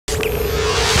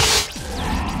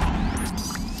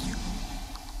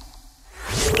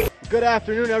Good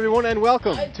afternoon, everyone, and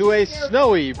welcome to a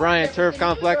snowy Bryant Turf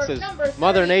Complex as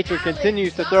Mother Nature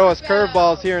continues to throw us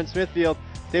curveballs here in Smithfield.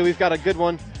 Today we've got a good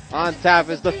one on tap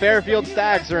as the Fairfield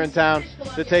Stags are in town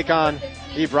to take on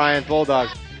the Bryant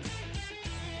Bulldogs.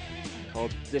 We'll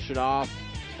dish it off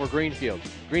for Greenfield.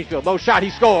 Greenfield, low shot, he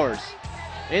scores!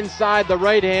 Inside the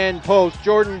right-hand post,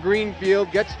 Jordan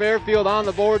Greenfield gets Fairfield on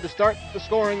the board to start the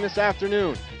scoring this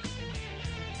afternoon.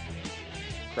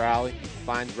 Crowley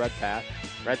finds Redpath.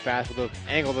 Redpath with the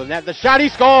angle of the net. The shot, he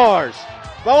scores!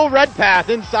 Bo Redpath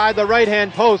inside the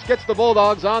right-hand post gets the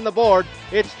Bulldogs on the board.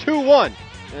 It's 2-1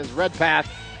 as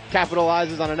Redpath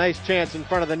capitalizes on a nice chance in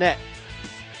front of the net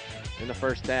in the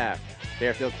first half.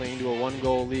 Fairfield clinging to a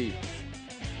one-goal lead.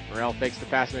 Morrell fakes the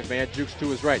pass to McMahon, jukes to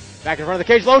his right. Back in front of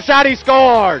the cage, low shot, he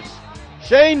scores!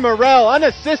 Shane Morrell,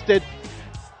 unassisted.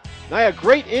 Now a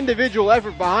great individual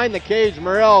effort behind the cage.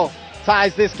 Morrell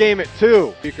ties this game at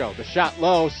 2. Pico, the shot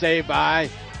low, saved by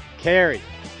Carey.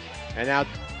 And now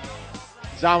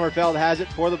Sommerfeld has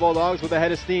it for the Bulldogs with a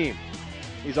head of steam.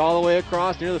 He's all the way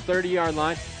across near the 30-yard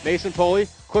line. Mason Poley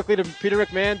quickly to Peter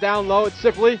McMahon, down low at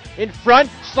Sipley. In front,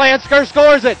 Slansker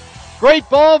scores it. Great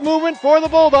ball movement for the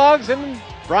Bulldogs, and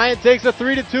Bryant takes a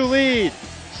 3-2 lead.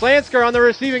 Slansker on the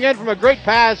receiving end from a great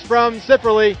pass from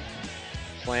Sipley.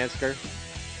 Slansker.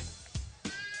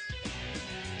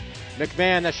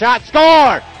 McMahon, the shot,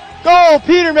 score! Goal,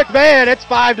 Peter McMahon. It's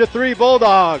 5-3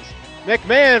 Bulldogs.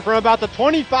 McMahon from about the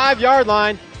 25-yard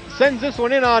line sends this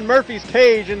one in on Murphy's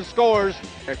cage and scores.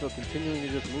 Fairfield continuing to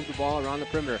just move the ball around the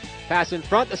perimeter. Pass in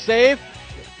front, the save.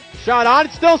 Shot on,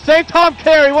 it's still safe. Tom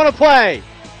Carey, what a play!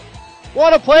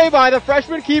 What a play by the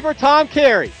freshman keeper, Tom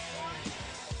Carey.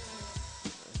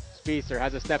 Spicer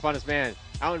has a step on his man.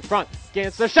 Out in front,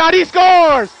 Gantz, the shot, he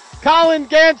scores! Colin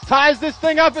Gantz ties this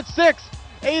thing up at 6.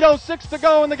 8:06 to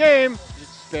go in the game.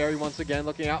 Sperry once again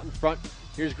looking out in front.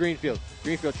 Here's Greenfield.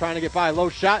 Greenfield trying to get by. Low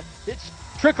shot. It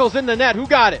trickles in the net. Who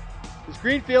got it? It's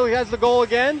Greenfield. He has the goal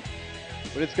again.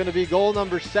 But it's going to be goal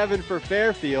number 7 for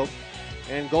Fairfield.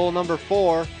 And goal number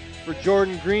 4 for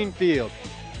Jordan Greenfield.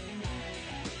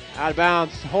 Out of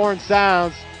bounds. Horn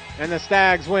sounds. And the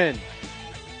Stags win.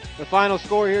 The final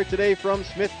score here today from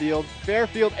Smithfield.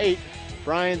 Fairfield 8,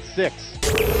 Bryant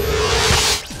 6.